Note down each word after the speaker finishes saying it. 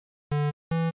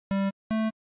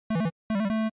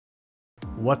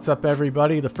What's up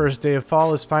everybody? The first day of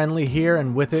fall is finally here,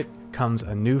 and with it comes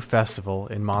a new festival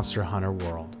in Monster Hunter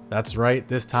World. That's right,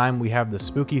 this time we have the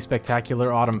Spooky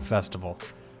Spectacular Autumn Festival.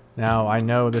 Now, I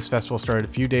know this festival started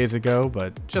a few days ago,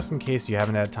 but just in case you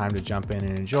haven't had time to jump in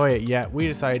and enjoy it yet, we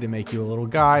decided to make you a little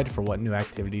guide for what new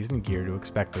activities and gear to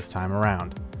expect this time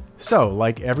around. So,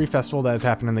 like every festival that has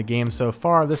happened in the game so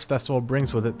far, this festival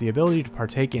brings with it the ability to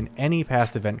partake in any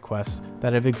past event quests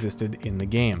that have existed in the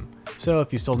game. So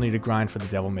if you still need to grind for the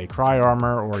Devil May Cry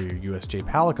armor or your USJ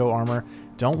Palico armor,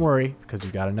 don't worry, because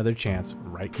you've got another chance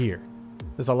right here.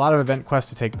 There's a lot of event quests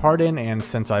to take part in, and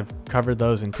since I've covered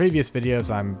those in previous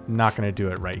videos, I'm not going to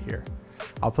do it right here.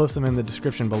 I'll post them in the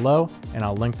description below, and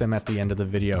I'll link them at the end of the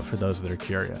video for those that are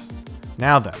curious.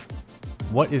 Now then,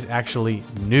 what is actually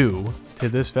new to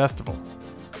this festival?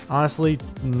 Honestly,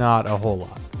 not a whole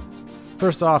lot.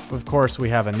 First off, of course, we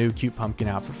have a new cute pumpkin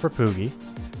outfit for Poogie,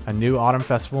 a new Autumn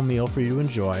Festival meal for you to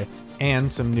enjoy,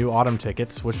 and some new Autumn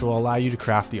tickets which will allow you to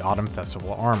craft the Autumn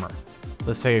Festival armor.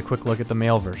 Let's take a quick look at the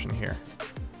male version here.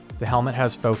 The helmet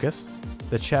has focus,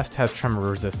 the chest has tremor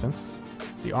resistance,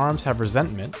 the arms have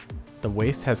resentment, the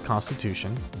waist has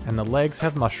constitution, and the legs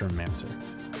have mushroom mancer.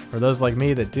 For those like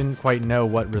me that didn't quite know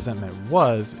what resentment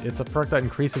was, it's a perk that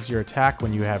increases your attack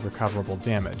when you have recoverable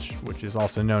damage, which is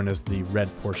also known as the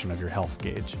red portion of your health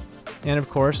gauge. And of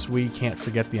course, we can't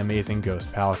forget the amazing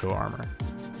Ghost Palico armor.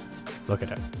 Look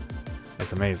at it.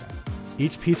 It's amazing.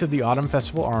 Each piece of the Autumn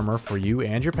Festival armor for you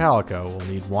and your Palico will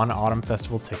need one Autumn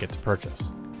Festival ticket to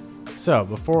purchase. So,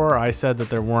 before I said that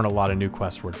there weren't a lot of new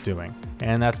quests worth doing,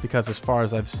 and that's because as far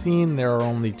as I've seen, there are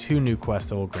only 2 new quests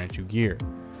that will grant you gear.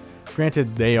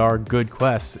 Granted, they are good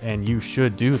quests and you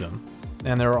should do them,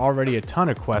 and there are already a ton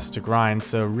of quests to grind,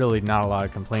 so really not a lot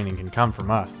of complaining can come from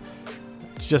us.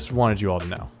 Just wanted you all to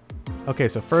know. Okay,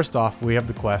 so first off, we have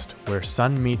the quest Where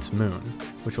Sun Meets Moon,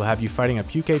 which will have you fighting a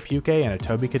Puke Puke and a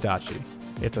Tobi Kadachi.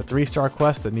 It's a 3-star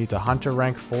quest that needs a Hunter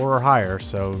rank 4 or higher,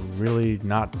 so really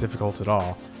not difficult at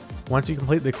all. Once you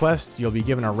complete the quest, you'll be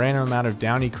given a random amount of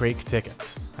Downy Crake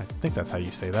tickets. I think that's how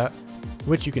you say that.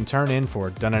 Which you can turn in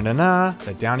for da-na-na-na,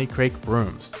 the Downy Crake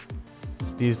brooms.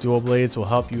 These dual blades will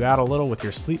help you out a little with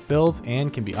your sleep builds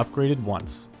and can be upgraded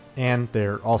once. And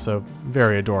they're also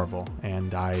very adorable,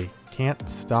 and I can't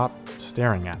stop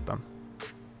staring at them.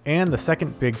 And the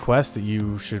second big quest that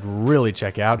you should really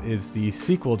check out is the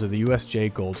sequel to the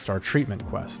USJ Gold Star Treatment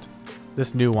quest.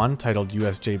 This new one, titled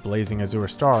USJ Blazing Azure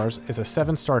Stars, is a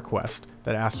 7-star quest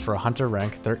that asks for a Hunter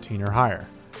rank 13 or higher.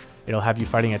 It'll have you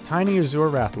fighting a tiny Azure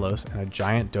Rathalos and a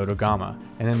giant Dodogama,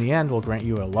 and in the end will grant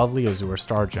you a lovely Azure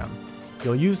Star Gem.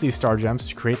 You'll use these Star Gems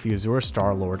to create the Azure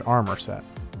Star Lord armor set,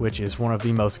 which is one of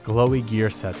the most glowy gear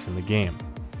sets in the game.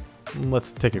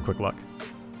 Let's take a quick look.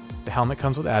 The helmet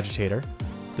comes with Agitator,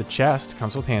 the chest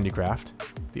comes with Handicraft,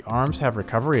 the arms have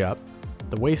Recovery Up,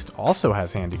 the waist also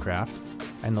has Handicraft,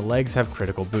 and the legs have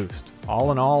Critical Boost.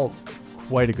 All in all,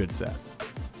 quite a good set.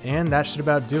 And that should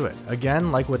about do it.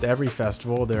 Again, like with every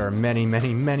festival, there are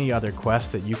many other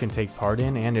quests that you can take part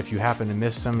in, and if you happen to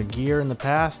miss some gear in the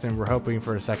past and we're hoping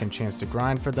for a second chance to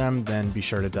grind for them, then be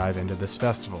sure to dive into this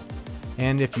festival.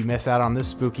 And if you miss out on this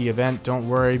spooky event, don't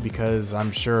worry, because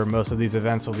I'm sure most of these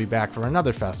events will be back for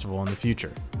another festival in the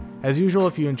future. As usual,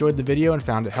 if you enjoyed the video and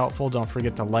found it helpful, don't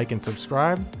forget to like and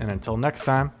subscribe, and until next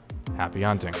time, happy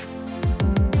hunting.